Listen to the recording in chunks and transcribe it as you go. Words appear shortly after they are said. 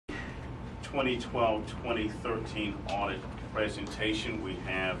2012-2013 audit presentation. We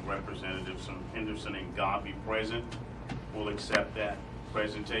have Representatives from Henderson and Godby present. We'll accept that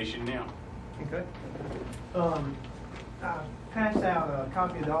presentation now. Okay. I passed out a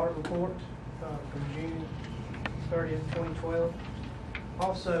copy of the audit report from June 30th, 2012.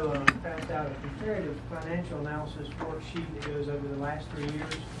 Also passed out a comparative financial analysis worksheet that goes over the last 3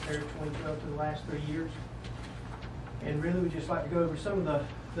 years, compared 2012 to the last 3 years. And really would just like to go over some of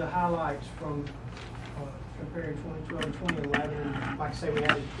the highlights from comparing 2012 and 2011. And like I say, we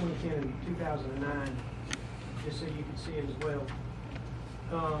added 2010 and 2009 just so you can see it as well.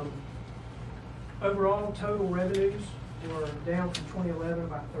 Overall, total revenues were down from 2011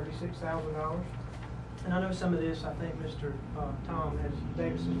 about $36,000. And I know some of this, I think Mr. Tom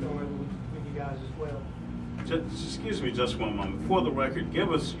Davis has gone over with you guys as well. Excuse me just one moment. For the record,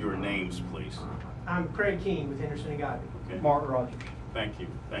 give us your names, please. I'm Craig King with Henderson and Godby. Okay. Mark Rogers. Thank you,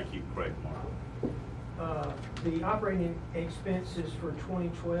 Craig. Mark. The operating expenses for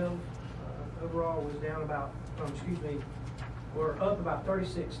 2012 overall was down about, were up about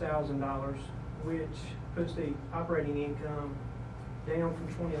 $36,000, which puts the operating income down from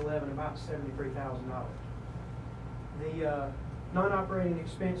 2011 about $73,000. The non-operating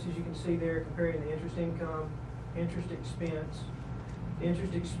expenses you can see there comparing the interest income, interest expense. The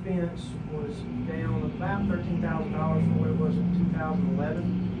interest expense was down about $13,000 from what it was in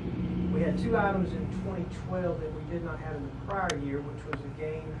 2011. We had two items in 2012 that we did not have in the prior year, which was a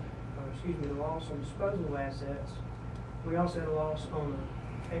the loss on disposable assets. We also had a loss on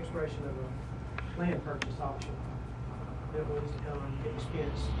the expiration of a land purchase option that was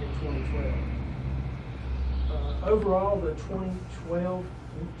expensed in 2012. Overall, the 2012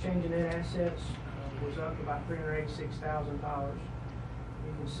 change in net assets was up about $386,000.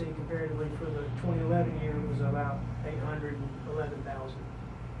 You can see comparatively for the 2011 year it was about $811,000.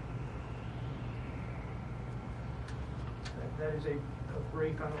 That is a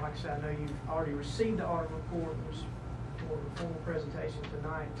brief. Like I said, I know you've already received the audit report. It was more of a formal presentation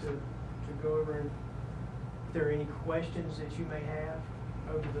tonight to go over. And if there are any questions that you may have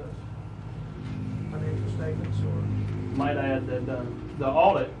over the financial statements, or might add that the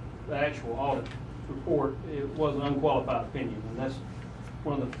audit, the actual audit report, it was an unqualified opinion, and that's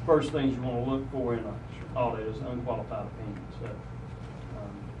one of the first things you want to look for in an audit is unqualified opinion. So.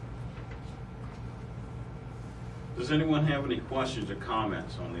 Does anyone have any questions or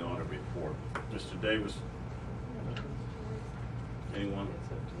comments on the audit report? Mr. Davis? Anyone?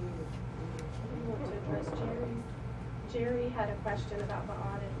 You want to address Jerry? Jerry had a question about the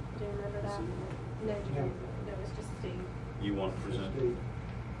audit. Do you remember that? No, Jerry. That was just Steve. You want to present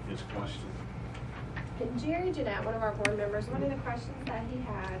his question? Jerry Jeanette, one of our board members, one of the questions that he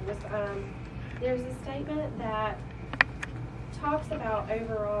had was there's a statement that talks about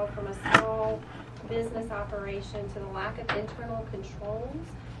overall from a small business operation to the lack of internal controls.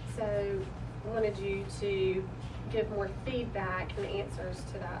 So I wanted you to give more feedback and answers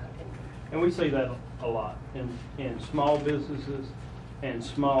to that. And we see that a lot in small businesses and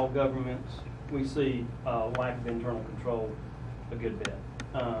small governments. We see lack of internal control a good bit.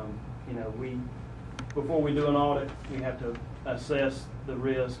 Before we do an audit, we have to assess the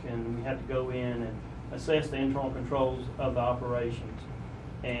risk, and we have to go in and assess the internal controls of the operations.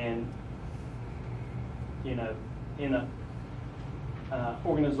 And in a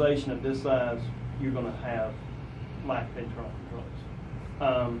organization of this size, you're going to have lack of internal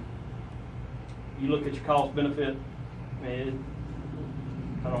controls. You look at your cost benefit. I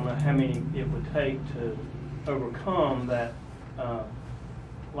don't know how many it would take to overcome that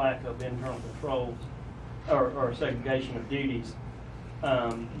lack of internal controls or segregation of duties.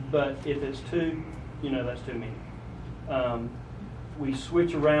 But if it's two, that's too many. We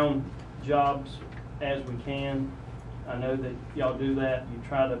switch around jobs as we can. I know that y'all do that. You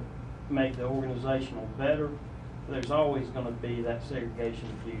try to make the organizational better. There's always going to be that segregation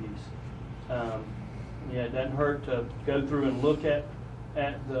of duties. It doesn't hurt to go through and look at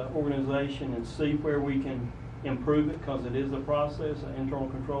the organization and see where we can improve it, because it is a process. Internal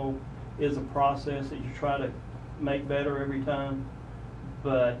control is a process that you try to make better every time.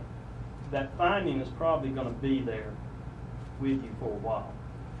 But that finding is probably going to be there with you for a while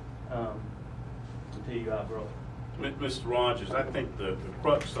until you outgrow it. Mr. Rogers, I think the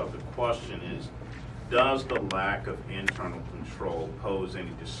crux of the question is, does the lack of internal control pose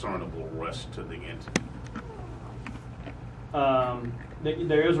any discernible risk to the entity?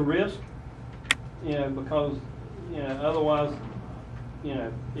 There is a risk, because, otherwise,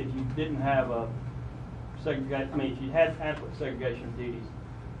 if you didn't have if you had adequate segregation of duties,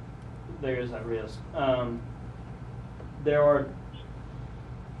 there is that risk. There are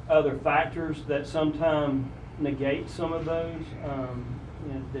other factors that sometimes negate some of those,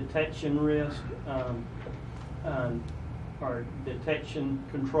 detection risk, or detection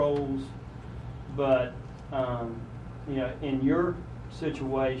controls. But, in your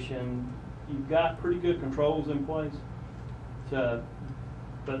situation, you've got pretty good controls in place, but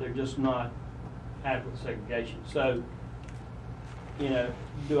they're just not adequate segregation. So,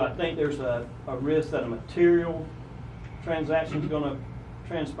 do I think there's a risk that a material transaction is going to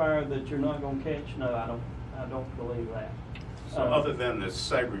transpire that you're not going to catch? No, I don't believe that. So other than the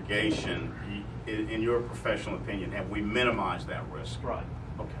segregation, in your professional opinion, have we minimized that risk? Right.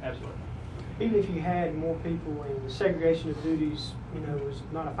 Okay. Absolutely. Even if you had more people and the segregation of duties, was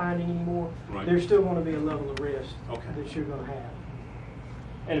not a finding anymore, Right. there's still going to be a level of risk Okay. that you're going to have.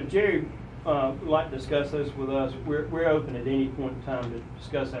 And if Jerry would like to discuss this with us, we're open at any point in time to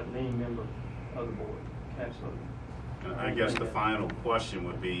discuss that with any member of the board. Absolutely. And I guess the final question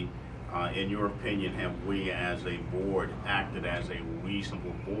would be, in your opinion, have we as a board acted as a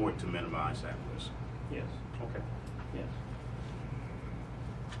reasonable board to minimize that risk? Yes. Okay. Yes.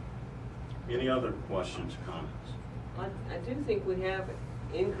 Any other questions, comments? I do think we have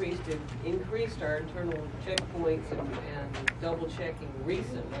increased our internal checkpoints and double checking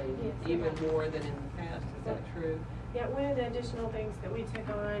recently, Yes. even more than in the past. Is that true? Yeah, one of the additional things that we took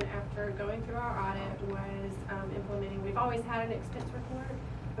on after going through our audit was implementing, we've always had an expense report,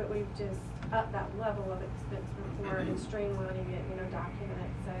 but we've just upped that level of expense report and streamlining it, document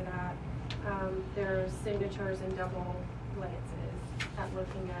it so that there's signatures and double glances at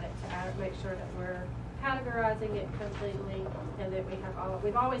looking at it to make sure that we're categorizing it completely and that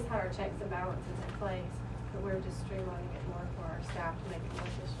we've always had our checks and balances in place, but we're just streamlining it more for our staff to make it more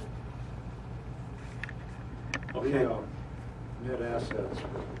efficient. Okay. The net assets, we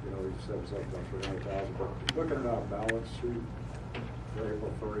said it's up about 300,000, but looking at our balance sheet,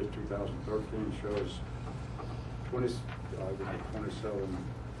 April 30th, 2013 shows 27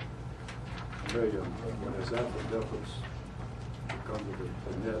 million. Is that the difference because of the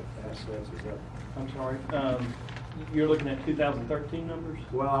net assets? Is that? I'm sorry. You're looking at 2013 numbers?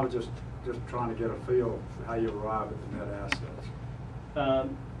 Well, I was just trying to get a feel for how you arrive at the net assets.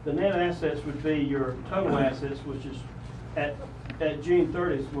 The net assets would be your total assets, which is at June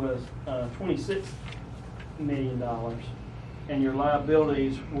 30th was $26 million, and your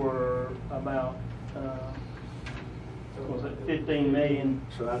liabilities were about was it 15 million?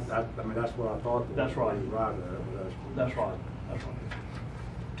 So that's what I thought. That's right. You arrived at. That's right. That's right.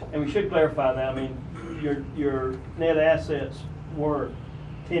 And we should clarify that. I mean, your net assets were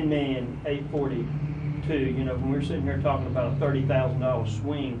 $10,842,000. When we're sitting here talking about a $30,000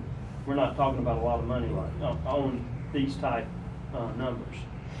 swing, we're not talking about a lot of money on these type numbers.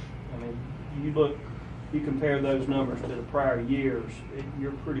 I mean, you compare those numbers to the prior years,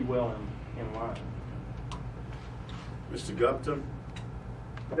 you're pretty well in line. Mr. Gupta?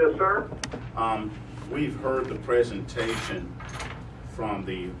 Yes, sir. We've heard the presentation from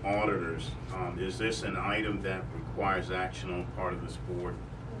the auditors. Is this an item that requires action on part of this board?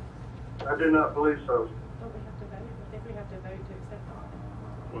 I do not believe so. Don't we have to vote? I think we have to vote to accept the audit.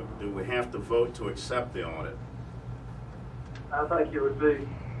 Well, do we have to vote to accept the audit? I think it would be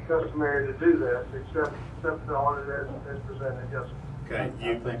customary to do that, accept the audit as presented, yes, sir. Okay.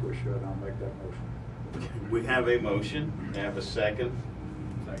 I think we should. I'll make that motion. We have a motion. We have a second.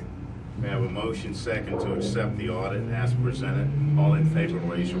 We have a motion second to accept the audit as presented. All in favor,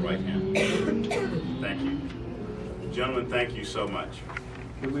 raise your right hand. Thank you. Gentlemen, thank you so much.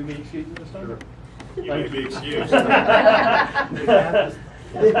 Would we be excused this time? Sure. You may be excused. Thank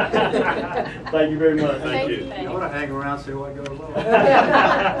you very much. Thank you. I want to hang around and see what goes on.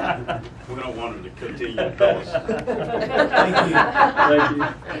 We don't want him to continue to tell us. Thank you.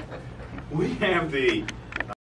 We have the